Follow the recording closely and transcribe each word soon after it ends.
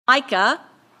Micah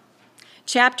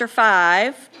chapter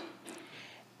 5,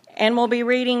 and we'll be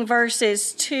reading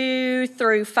verses 2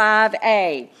 through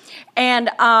 5a. And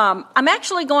I'm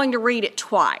actually going to read it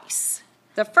twice.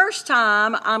 The first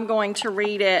time, I'm going to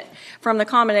read it from the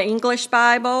Common English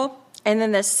Bible, and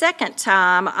then the second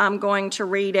time, I'm going to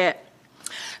read it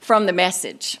from the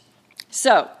Message.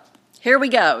 So, here we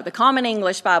go, the Common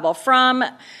English Bible from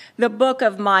the book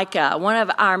of Micah, one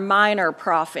of our minor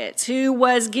prophets, who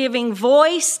was giving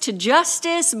voice to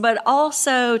justice, but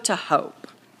also to hope.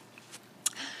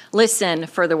 Listen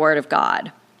for the word of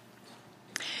God.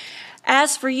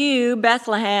 As for you,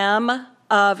 Bethlehem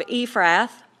of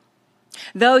Ephrath,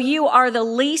 though you are the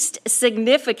least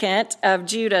significant of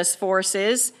Judah's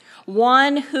forces,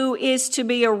 one who is to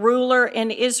be a ruler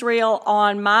in Israel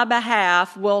on my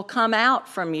behalf will come out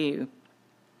from you.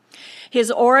 His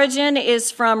origin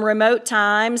is from remote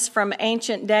times, from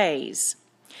ancient days.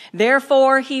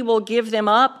 Therefore, he will give them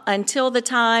up until the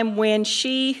time when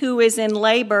she who is in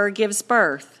labor gives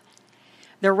birth.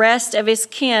 The rest of his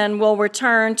kin will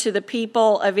return to the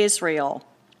people of Israel.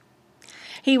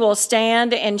 He will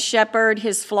stand and shepherd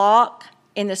his flock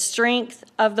in the strength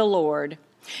of the Lord.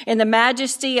 In the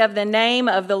majesty of the name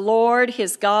of the Lord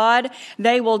his God,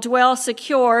 they will dwell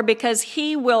secure because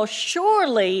he will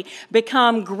surely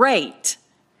become great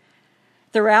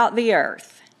throughout the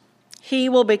earth. He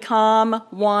will become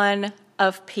one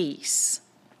of peace.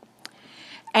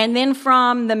 And then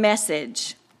from the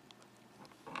Message,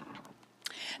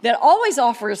 that always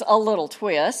offers a little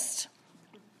twist.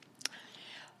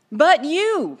 But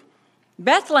you,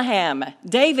 Bethlehem,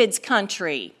 David's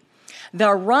country,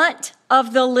 the runt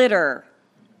of the litter,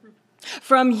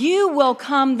 from you will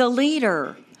come the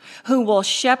leader who will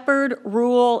shepherd,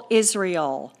 rule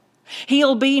Israel.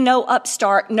 He'll be no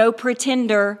upstart, no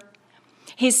pretender.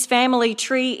 His family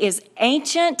tree is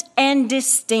ancient and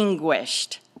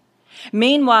distinguished.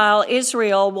 Meanwhile,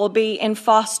 Israel will be in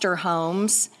foster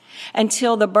homes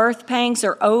until the birth pangs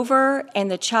are over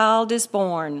and the child is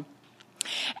born.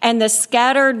 And the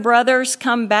scattered brothers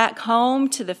come back home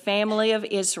to the family of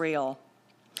Israel.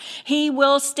 He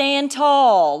will stand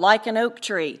tall like an oak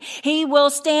tree. He will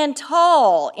stand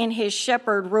tall in his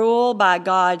shepherd rule by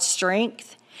God's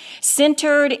strength,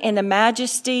 centered in the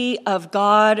majesty of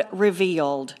God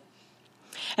revealed.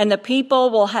 And the people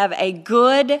will have a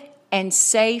good and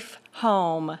safe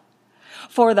home,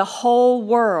 for the whole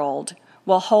world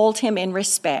will hold him in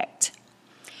respect.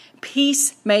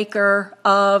 Peacemaker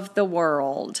of the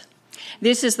world.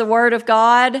 This is the word of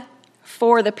God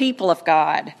for the people of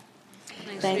God.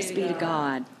 Thanks be to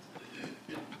God.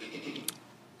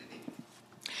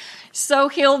 So,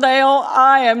 Hilldale,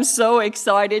 I am so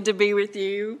excited to be with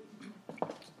you.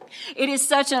 It is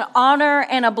such an honor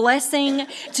and a blessing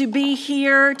to be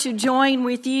here to join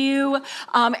with you.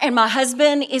 And my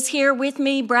husband is here with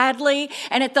me, Bradley.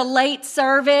 And at the late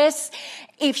service,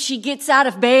 if she gets out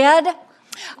of bed,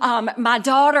 my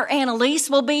daughter, Annalise,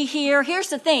 will be here. Here's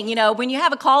the thing, when you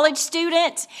have a college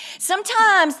student,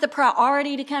 sometimes the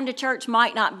priority to come to church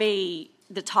might not be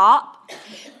the top.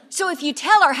 So if you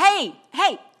tell her, hey,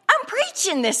 I'm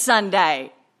preaching this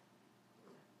Sunday.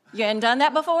 You hadn't done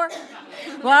that before?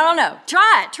 Well, I don't know.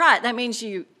 Try it. That means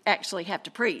you actually have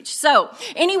to preach. So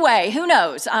anyway, who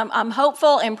knows? I'm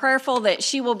hopeful and prayerful that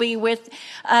she will be with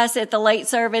us at the late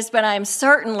service, but I'm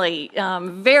certainly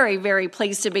very, very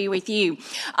pleased to be with you.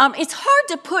 It's hard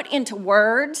to put into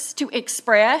words, to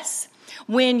express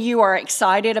when you are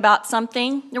excited about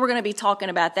something. We're going to be talking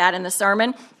about that in the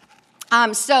sermon.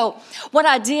 So what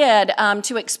I did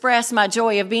to express my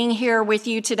joy of being here with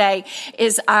you today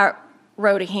is I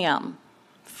wrote a hymn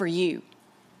for you.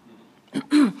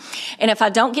 And if I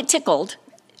don't get tickled,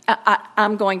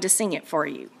 I'm going to sing it for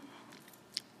you.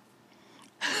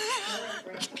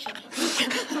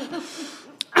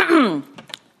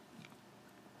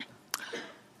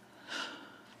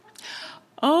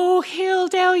 Oh,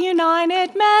 Hilldale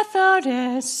United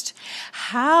Methodist,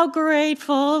 how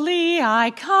gratefully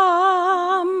I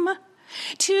come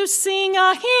to sing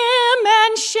a hymn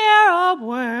and share a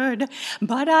word,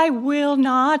 but I will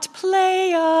not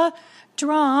play a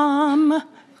drum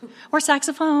or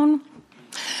saxophone.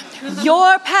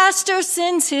 Your pastor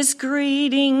sends his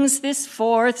greetings this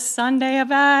fourth Sunday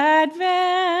of Advent.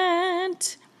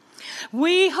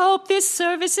 We hope this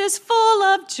service is full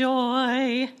of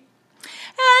joy,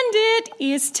 and it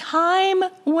is time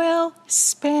well spent.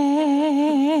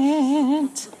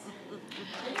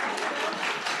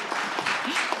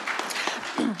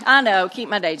 I know, keep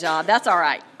my day job. That's all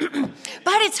right.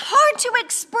 But it's hard to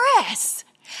express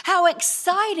how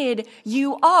excited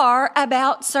you are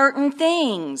about certain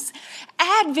things.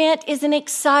 Advent is an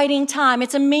exciting time.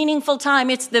 It's a meaningful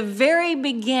time. It's the very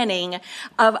beginning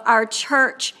of our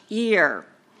church year.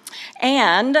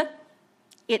 And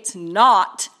it's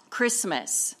not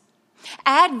Christmas.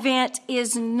 Advent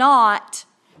is not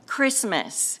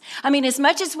Christmas. I mean, as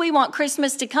much as we want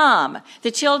Christmas to come,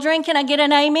 the children, can I get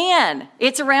an amen?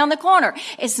 It's around the corner.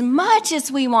 As much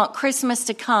as we want Christmas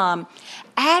to come,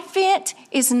 Advent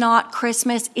is not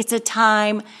Christmas. It's a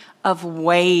time of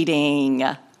waiting.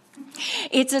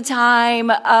 It's a time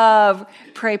of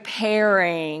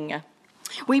preparing.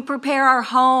 We prepare our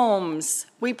homes.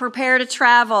 We prepare to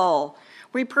travel.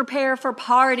 We prepare for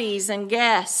parties and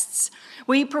guests.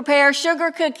 We prepare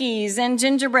sugar cookies and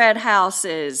gingerbread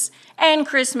houses and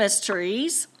Christmas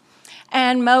trees.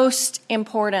 And most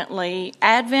importantly,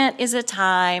 Advent is a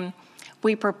time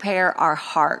we prepare our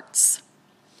hearts.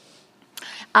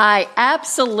 I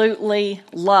absolutely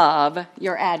love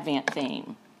your Advent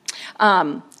theme.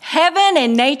 Heaven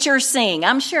and nature sing.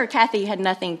 I'm sure Kathy had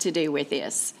nothing to do with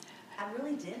this. I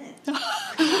really didn't.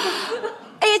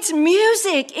 It's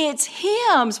music, it's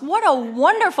hymns. What a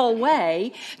wonderful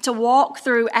way to walk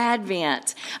through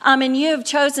Advent. And you have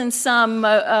chosen some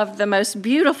of the most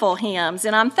beautiful hymns,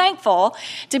 and I'm thankful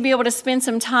to be able to spend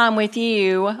some time with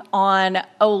you on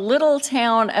O Little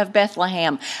Town of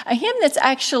Bethlehem, a hymn that's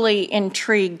actually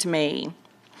intrigued me.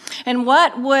 And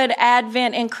what would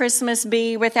Advent and Christmas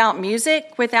be without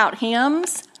music, without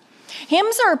hymns?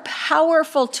 Hymns are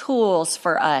powerful tools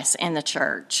for us in the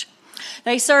church.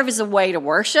 They serve as a way to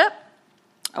worship,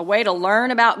 a way to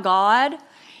learn about God.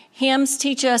 Hymns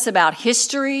teach us about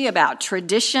history, about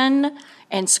tradition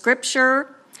and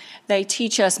scripture. They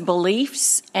teach us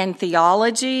beliefs and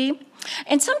theology.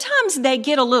 And sometimes they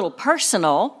get a little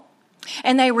personal,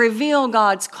 and they reveal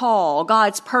God's call,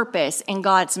 God's purpose, and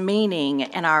God's meaning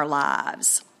in our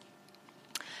lives.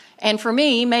 And for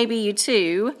me, maybe you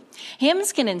too,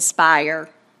 hymns can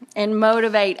inspire and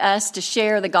motivate us to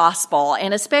share the gospel,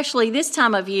 and especially this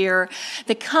time of year,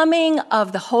 the coming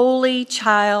of the Holy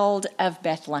Child of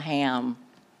Bethlehem.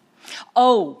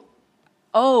 Oh,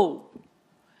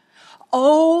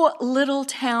 little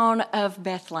town of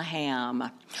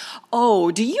Bethlehem.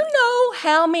 Oh, do you know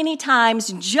how many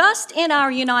times just in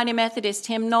our United Methodist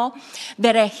hymnal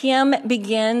that a hymn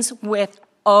begins with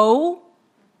 "Oh"?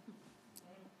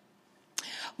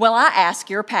 Well, I asked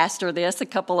your pastor this a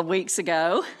couple of weeks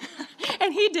ago,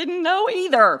 and he didn't know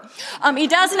either. He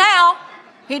does now.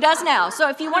 He does now. So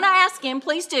if you want to ask him,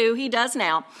 please do. He does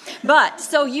now. But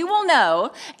so you will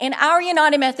know, in our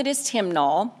United Methodist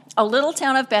hymnal, O Little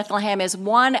Town of Bethlehem is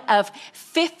one of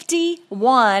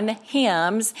 51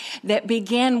 hymns that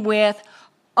begin with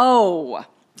 "Oh."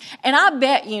 And I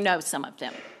bet you know some of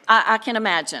them. I can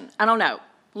imagine. I don't know.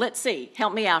 Let's see.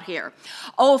 Help me out here.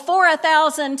 Oh, for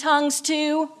 1,000 tongues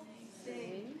to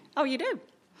sing. Oh, you do.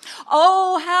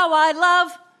 Oh, how I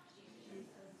love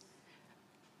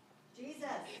Jesus.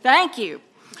 Thank you.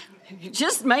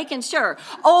 Just making sure.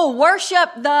 Oh, worship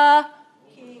the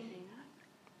King.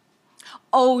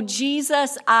 Oh,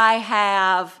 Jesus, I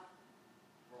have.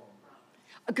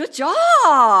 Good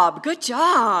job. Good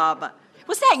job.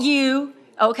 Was that you?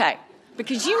 Okay.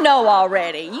 Because you know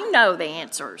already. You know the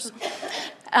answers.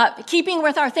 Keeping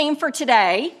with our theme for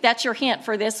today, that's your hint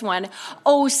for this one.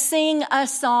 Oh, sing a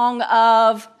song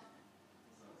of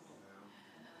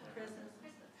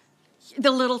the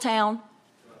little town,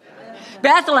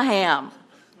 Bethlehem.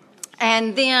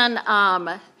 And then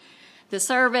the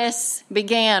service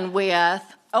began with,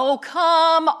 "Oh,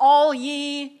 come all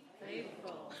ye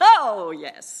faithful." Oh,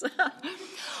 yes.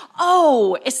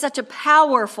 Oh, it's such a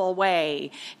powerful way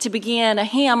to begin a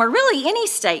hymn, or really any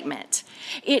statement.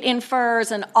 It infers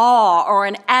an awe or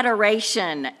an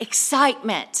adoration,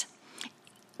 excitement.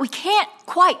 We can't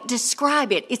quite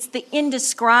describe it. It's the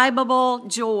indescribable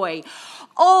joy.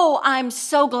 Oh, I'm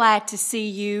so glad to see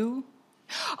you.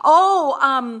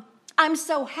 Oh, I'm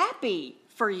so happy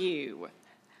for you.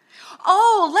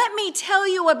 Oh, let me tell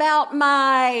you about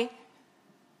my...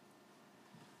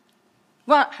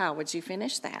 Well, how would you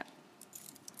finish that?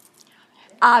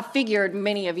 I figured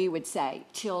many of you would say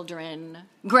children,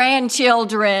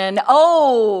 grandchildren.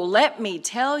 Oh, let me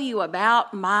tell you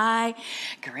about my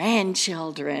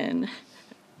grandchildren.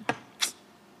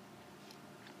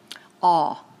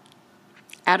 Awe,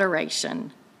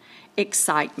 adoration,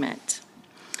 excitement.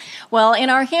 Well,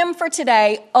 in our hymn for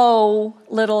today, "O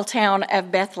Little Town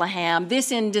of Bethlehem,"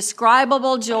 this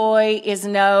indescribable joy is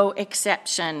no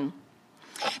exception.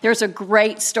 There's a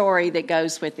great story that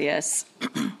goes with this.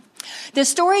 The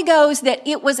story goes that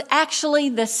it was actually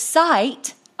the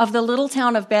sight of the little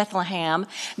town of Bethlehem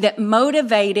that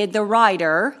motivated the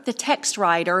writer, the text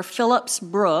writer, Phillips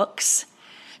Brooks,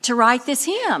 to write this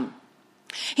hymn.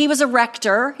 He was a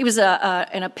rector. He was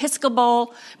an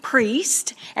Episcopal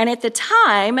priest. And at the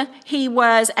time, he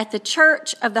was at the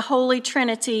Church of the Holy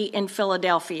Trinity in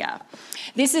Philadelphia.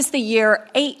 This is the year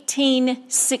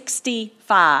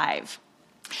 1865.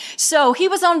 So he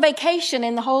was on vacation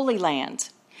in the Holy Land.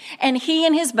 And he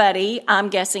and his buddy, I'm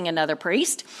guessing another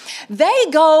priest, they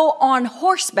go on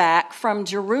horseback from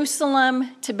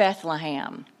Jerusalem to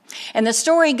Bethlehem. And the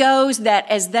story goes that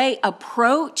as they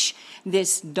approach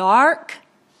this dark,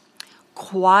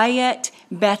 quiet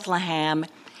Bethlehem,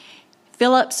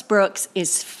 Phillips Brooks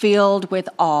is filled with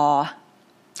awe,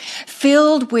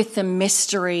 filled with the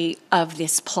mystery of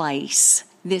this place,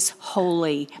 this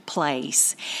holy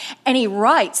place. And he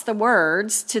writes the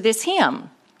words to this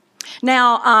hymn.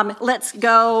 Now, let's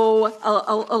go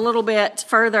a little bit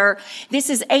further. This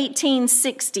is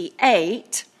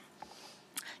 1868.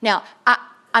 Now,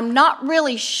 I'm not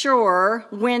really sure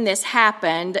when this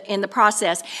happened in the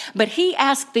process, but he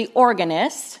asked the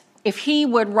organist if he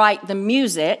would write the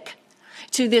music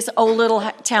to this old little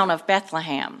town of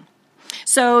Bethlehem.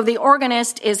 So the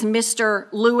organist is Mr.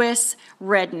 Lewis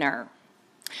Redner.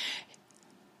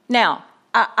 Now,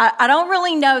 I don't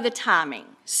really know the timing.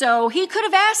 So he could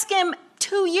have asked him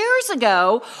 2 years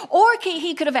ago, or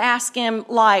he could have asked him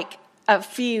like a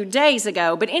few days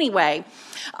ago. But anyway,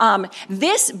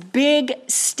 this big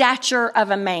stature of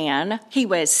a man, he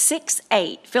was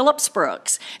 6'8", Phillips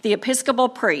Brooks, the Episcopal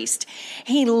priest.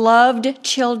 He loved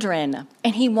children,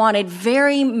 and he wanted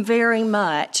very, very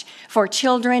much for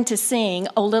children to sing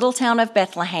O Little Town of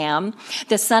Bethlehem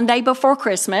the Sunday before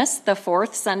Christmas, the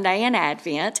fourth Sunday in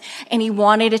Advent, and he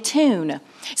wanted a tune.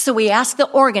 So we asked the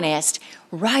organist,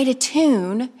 write a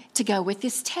tune to go with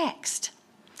this text.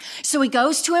 So he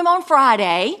goes to him on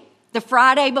Friday, the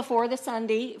Friday before the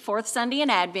Sunday, fourth Sunday in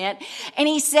Advent, and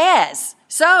he says,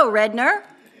 so, Redner,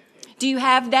 do you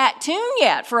have that tune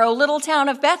yet for O Little Town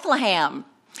of Bethlehem?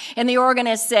 And the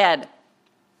organist said,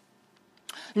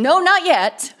 no, not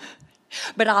yet,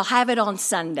 but I'll have it on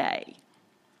Sunday.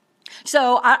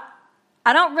 So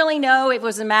I don't really know if it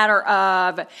was a matter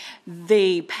of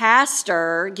the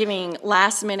pastor giving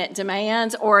last-minute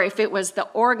demands or if it was the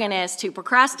organist who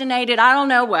procrastinated. I don't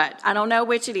know what. I don't know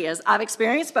which it is. I've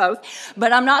experienced both,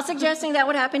 but I'm not suggesting that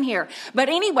would happen here. But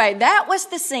anyway, that was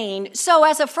the scene. So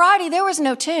as of Friday, there was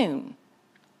no tune.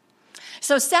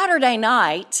 So Saturday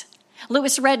night,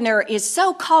 Lewis Redner is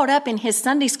so caught up in his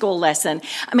Sunday school lesson.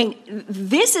 I mean,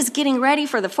 this is getting ready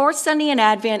for the fourth Sunday in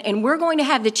Advent, and we're going to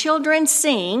have the children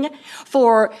sing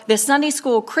for the Sunday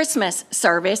school Christmas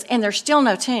service, and there's still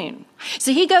no tune.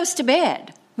 So he goes to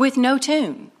bed with no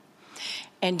tune.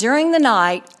 And during the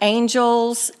night,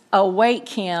 angels awake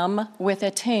him with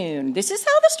a tune. This is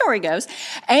how the story goes.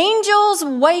 Angels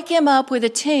wake him up with a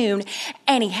tune,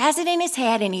 and he has it in his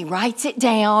head, and he writes it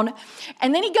down,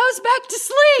 and then he goes back to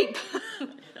sleep.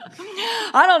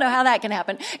 I don't know how that can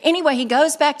happen. Anyway, he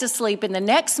goes back to sleep, and the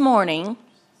next morning,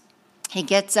 he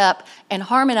gets up and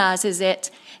harmonizes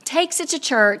it, takes it to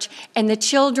church, and the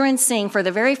children sing for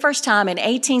the very first time in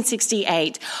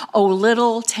 1868, O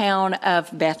Little Town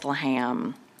of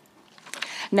Bethlehem.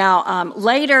 Now,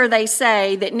 later they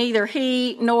say that neither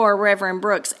he nor Reverend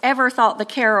Brooks ever thought the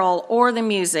carol or the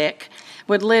music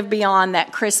would live beyond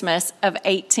that Christmas of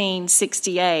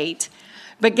 1868.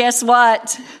 But guess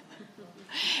what?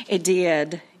 It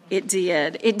did. It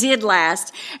did. It did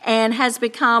last and has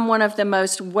become one of the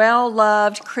most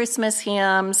well-loved Christmas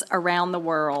hymns around the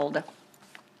world.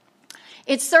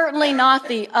 It's certainly not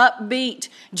the upbeat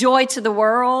joy to the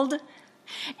world,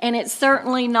 and it's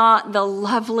certainly not the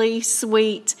lovely,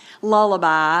 sweet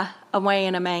lullaby away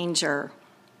in a manger.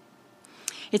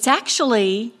 It's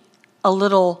actually a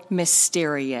little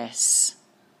mysterious.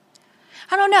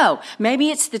 I don't know. Maybe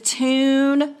it's the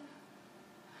tune.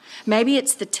 Maybe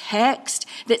it's the text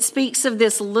that speaks of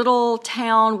this little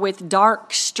town with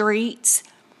dark streets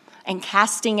and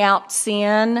casting out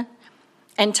sin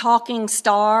and talking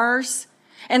stars.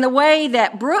 And the way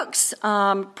that Brooks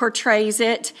portrays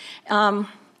it,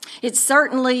 it's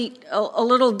certainly a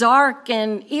little dark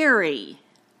and eerie.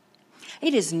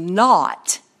 It is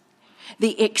not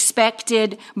the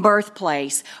expected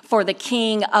birthplace for the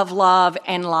King of Love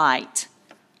and Light.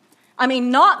 I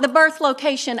mean, not the birth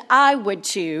location I would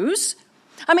choose.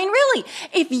 I mean, really,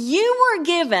 if you were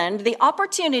given the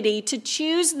opportunity to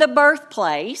choose the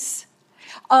birthplace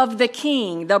of the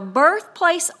King, the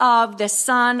birthplace of the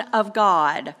Son of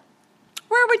God,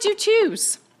 where would you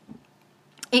choose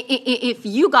if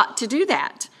you got to do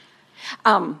that?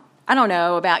 I don't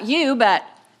know about you, but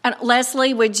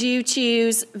Leslie, would you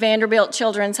choose Vanderbilt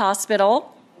Children's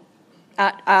Hospital?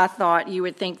 I thought you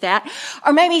would think that.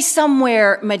 Or maybe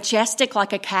somewhere majestic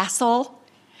like a castle.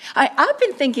 I've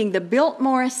been thinking the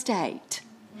Biltmore Estate.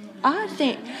 I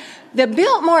think the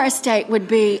Biltmore Estate would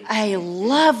be a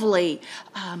lovely,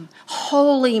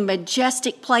 holy,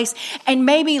 majestic place. And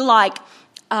maybe like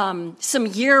some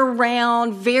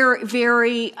year-round, very,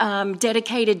 very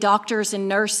dedicated doctors and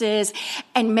nurses,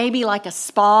 and maybe like a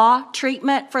spa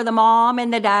treatment for the mom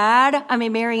and the dad. I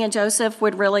mean, Mary and Joseph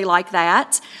would really like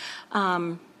that.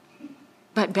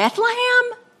 But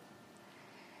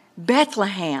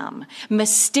Bethlehem,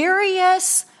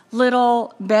 mysterious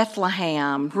little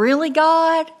Bethlehem. Really,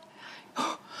 God?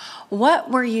 What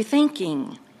were you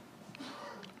thinking?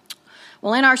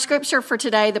 Well, in our scripture for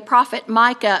today, the prophet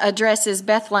Micah addresses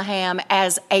Bethlehem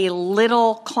as a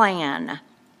little clan.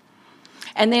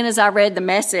 And then as I read the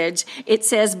message, it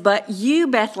says, "But you,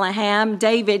 Bethlehem,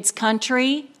 David's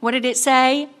country," what did it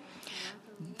say?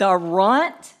 "The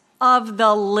runt of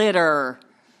the litter."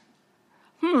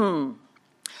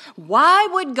 Why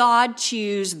would God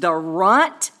choose the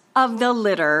runt of the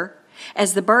litter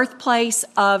as the birthplace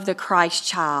of the Christ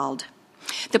child?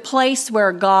 The place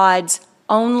where God's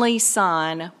only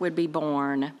son would be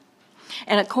born.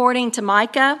 And according to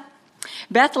Micah,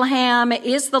 Bethlehem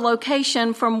is the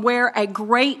location from where a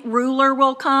great ruler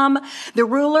will come, the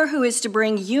ruler who is to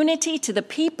bring unity to the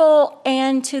people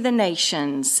and to the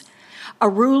nations, a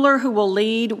ruler who will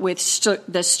lead with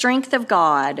the strength of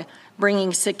God,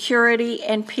 bringing security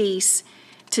and peace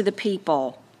to the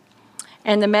people.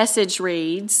 And the message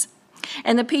reads,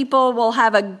 "And the people will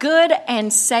have a good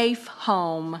and safe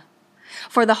home,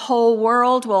 for the whole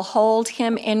world will hold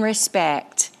him in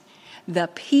respect, the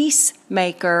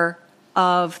peacemaker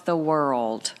of the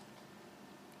world."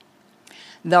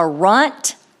 The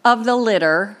runt of the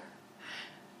litter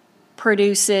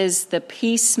produces the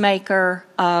peacemaker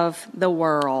of the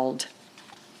world.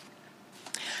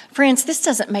 Friends, this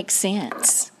doesn't make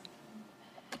sense.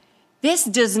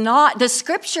 The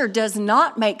scripture does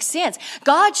not make sense.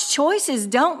 God's choices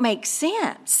don't make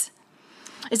sense.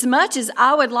 As much as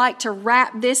I would like to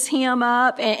wrap this hymn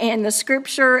up and the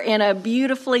scripture in a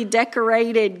beautifully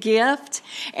decorated gift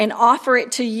and offer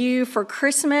it to you for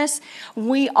Christmas,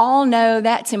 we all know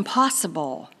that's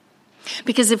impossible.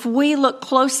 Because if we look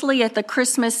closely at the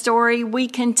Christmas story, we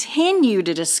continue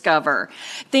to discover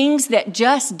things that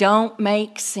just don't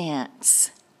make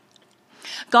sense.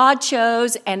 God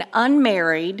chose an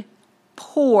unmarried,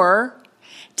 poor,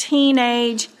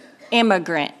 teenage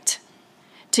immigrant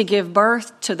to give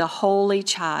birth to the Holy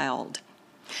Child.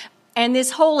 And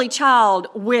this Holy Child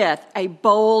with a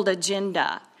bold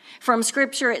agenda. From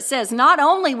Scripture it says, not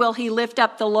only will he lift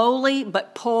up the lowly,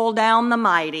 but pull down the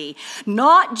mighty.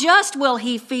 Not just will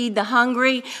he feed the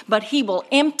hungry, but he will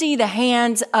empty the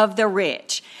hands of the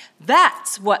rich.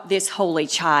 That's what this Holy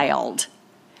Child,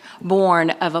 born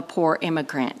of a poor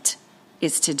immigrant,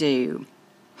 is to do.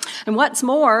 And what's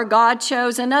more, God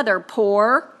chose another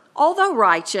poor, although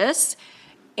righteous,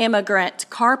 immigrant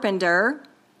carpenter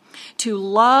to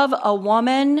love a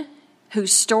woman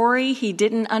whose story he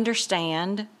didn't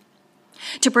understand,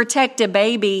 to protect a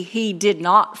baby he did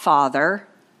not father,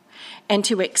 and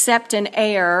to accept an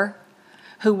heir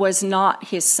who was not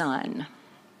his son.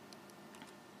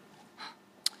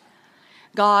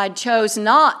 God chose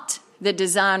not the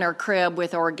designer crib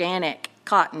with organic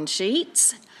cotton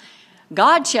sheets.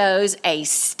 God chose a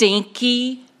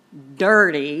stinky,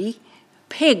 dirty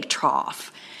pig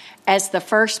trough as the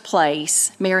first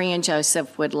place Mary and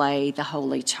Joseph would lay the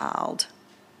Holy Child.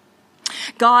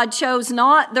 God chose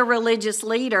not the religious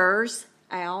leaders,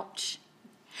 ouch.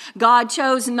 God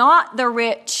chose not the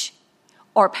rich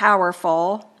or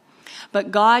powerful,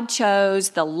 but God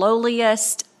chose the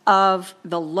lowliest of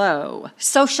the low,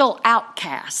 social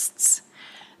outcasts,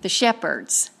 the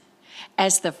shepherds,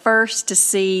 as the first to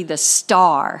see the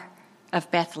star of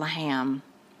Bethlehem.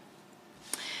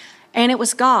 And it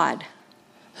was God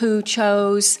who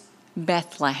chose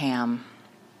Bethlehem,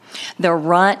 the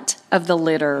runt of the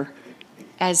litter,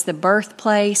 as the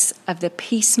birthplace of the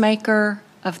peacemaker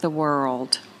of the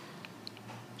world.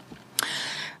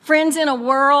 Friends, in a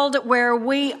world where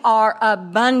we are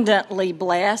abundantly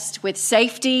blessed with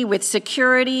safety, with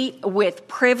security, with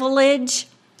privilege,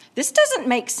 this doesn't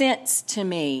make sense to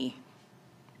me.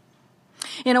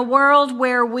 In a world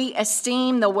where we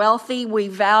esteem the wealthy, we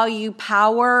value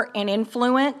power and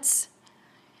influence,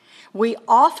 we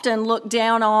often look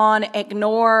down on,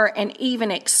 ignore, and even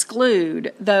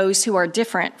exclude those who are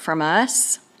different from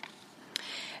us.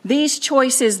 These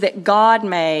choices that God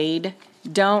made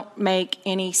don't make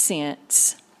any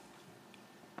sense.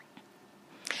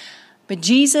 But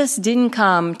Jesus didn't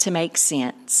come to make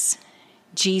sense.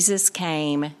 Jesus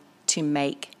came to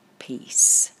make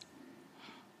peace.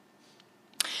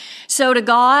 So to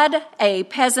God, a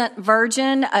peasant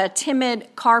virgin, a timid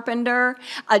carpenter,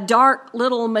 a dark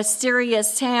little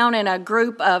mysterious town, and a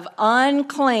group of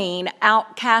unclean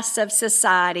outcasts of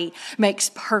society makes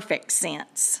perfect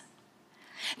sense.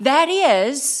 That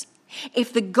is,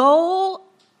 if the goal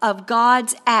of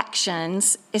God's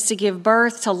actions is to give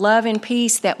birth to love and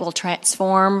peace that will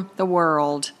transform the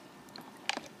world.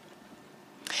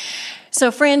 So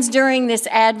friends, during this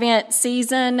Advent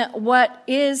season, what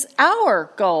is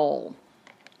our goal?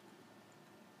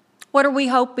 What are we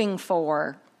hoping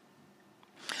for?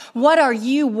 What are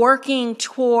you working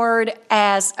toward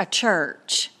as a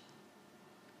church?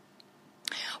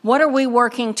 What are we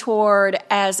working toward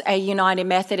as a United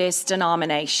Methodist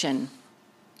denomination?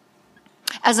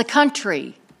 As a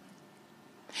country?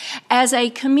 As a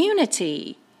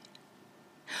community?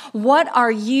 What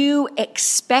are you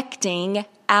expecting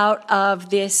out of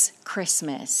this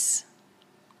Christmas?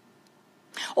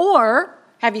 Or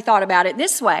have you thought about it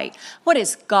this way? What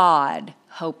is God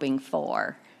hoping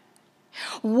for?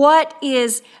 What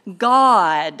is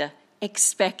God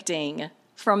expecting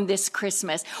from this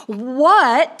Christmas?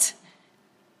 What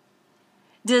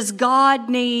does God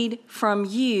need from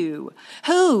you?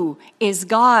 Who is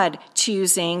God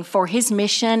choosing for his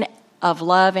mission of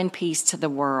love and peace to the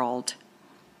world?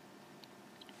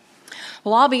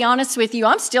 Well, I'll be honest with you,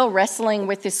 I'm still wrestling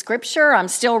with this scripture. I'm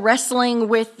still wrestling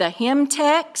with the hymn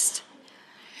text.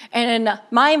 And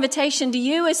my invitation to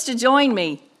you is to join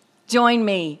me. Join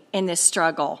me in this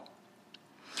struggle.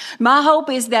 My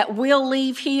hope is that we'll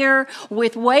leave here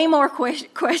with way more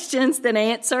questions than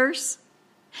answers.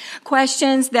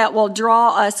 Questions that will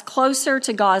draw us closer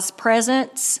to God's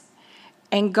presence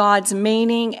and God's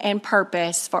meaning and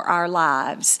purpose for our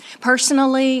lives,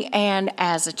 personally and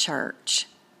as a church.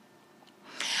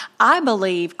 I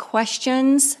believe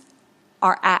questions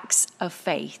are acts of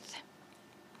faith.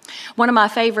 One of my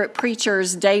favorite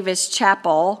preachers, Davis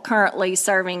Chappell, currently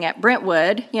serving at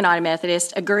Brentwood United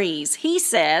Methodist, agrees. He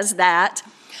says that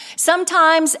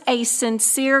sometimes a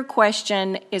sincere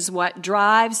question is what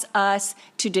drives us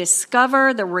to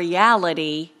discover the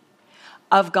reality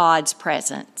of God's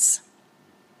presence.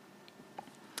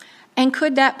 And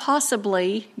could that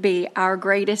possibly be our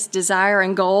greatest desire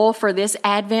and goal for this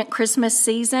Advent Christmas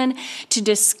season? To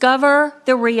discover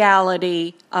the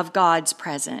reality of God's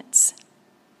presence.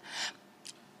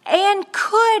 And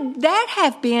could that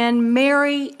have been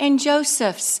Mary and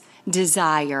Joseph's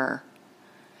desire?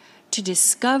 To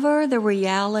discover the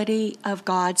reality of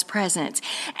God's presence.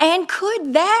 And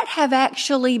could that have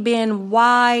actually been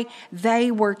why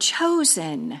they were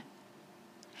chosen?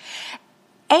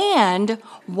 And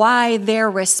why their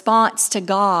response to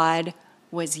God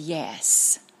was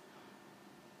yes.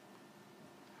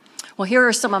 Well, here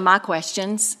are some of my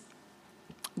questions.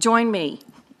 Join me.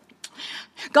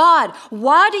 God,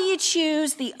 why do you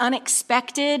choose the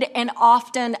unexpected and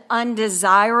often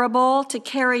undesirable to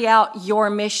carry out your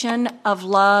mission of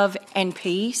love and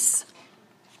peace?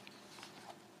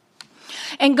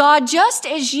 And God, just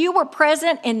as you were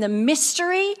present in the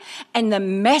mystery and the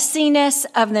messiness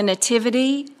of the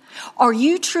Nativity, are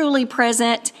you truly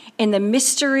present in the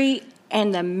mystery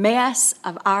and the mess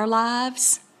of our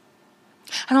lives?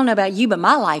 I don't know about you, but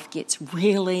my life gets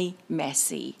really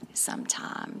messy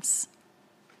sometimes.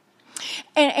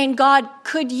 And God,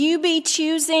 could you be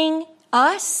choosing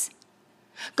us?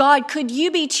 God, could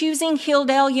you be choosing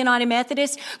Hilldale United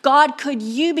Methodist? God, could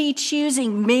you be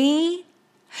choosing me?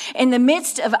 In the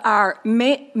midst of our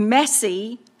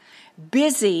messy,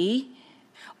 busy,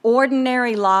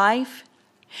 ordinary life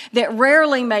that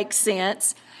rarely makes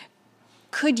sense,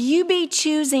 could you be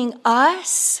choosing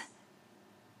us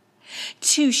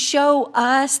to show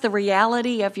us the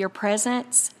reality of your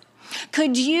presence?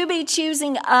 Could you be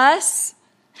choosing us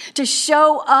to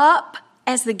show up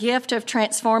as the gift of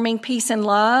transforming peace and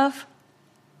love?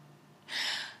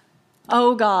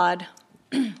 Oh God,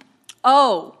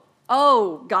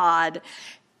 Oh God,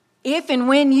 if and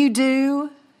when you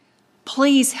do,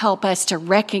 please help us to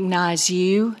recognize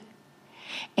you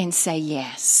and say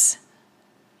yes.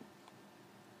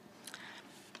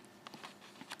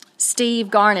 Steve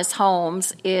Garnis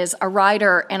Holmes is a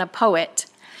writer and a poet.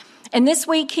 And this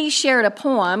week he shared a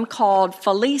poem called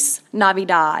Feliz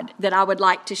Navidad that I would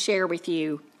like to share with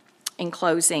you in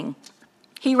closing.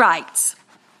 He writes,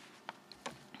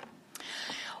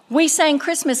 "We sang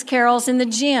Christmas carols in the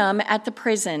gym at the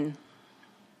prison.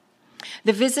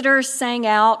 The visitors sang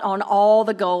out on all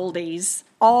the goldies,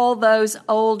 all those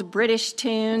old British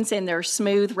tunes and their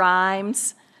smooth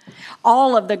rhymes,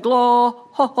 all of the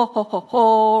glorias.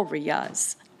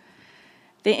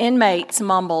 The inmates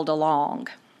mumbled along.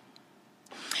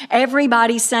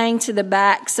 Everybody sang to the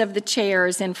backs of the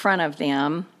chairs in front of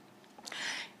them.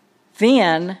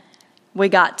 Then we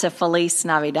got to Feliz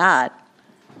Navidad.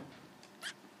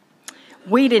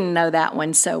 We didn't know that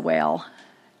one so well,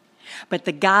 but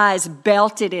the guys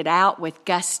belted it out with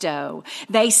gusto.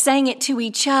 They sang it to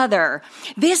each other.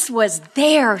 This was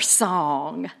their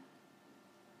song.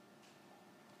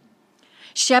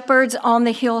 Shepherds on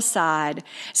the hillside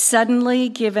suddenly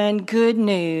given good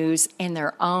news in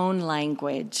their own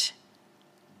language.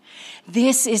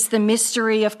 This is the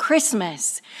mystery of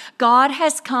Christmas. God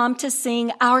has come to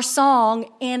sing our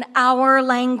song in our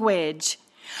language.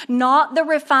 Not the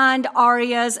refined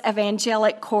arias of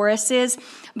angelic choruses,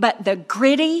 but the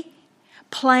gritty,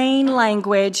 plain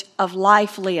language of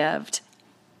life lived,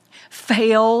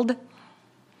 failed,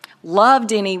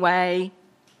 loved anyway,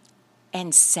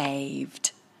 and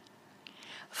saved.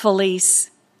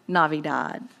 Feliz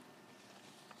Navidad.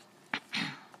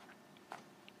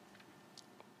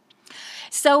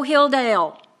 So,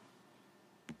 Hilldale,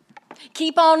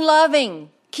 keep on loving.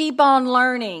 Keep on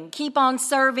learning. Keep on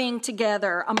serving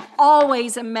together. I'm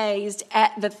always amazed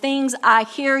at the things I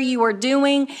hear you are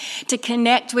doing to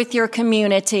connect with your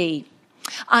community.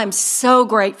 I'm so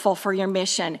grateful for your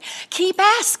mission. Keep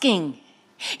asking.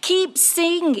 Keep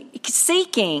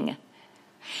seeking.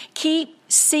 Keep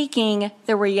seeking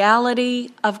the reality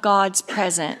of God's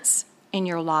presence in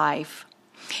your life.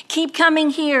 Keep coming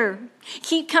here.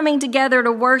 Keep coming together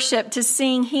to worship, to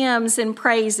sing hymns and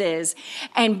praises,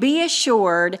 and be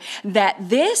assured that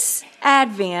this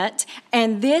Advent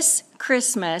and this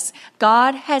Christmas,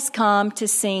 God has come to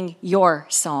sing your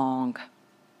song.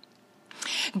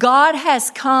 God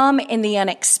has come in the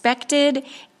unexpected,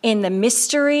 in the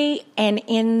mystery, and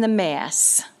in the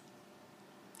mess.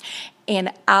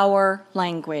 In our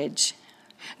language,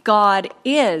 God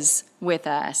is with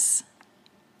us.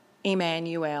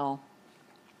 Emmanuel.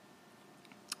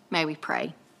 May we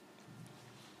pray.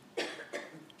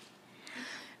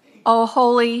 O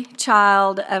holy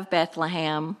child of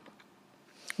Bethlehem,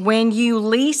 when you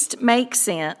least make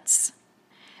sense,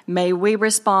 may we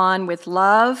respond with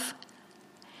love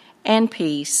and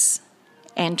peace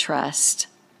and trust.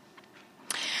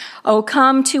 O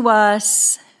come to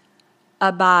us,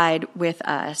 abide with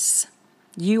us.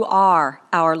 You are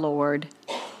our Lord.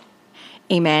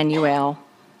 Emmanuel.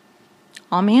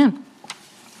 Amen.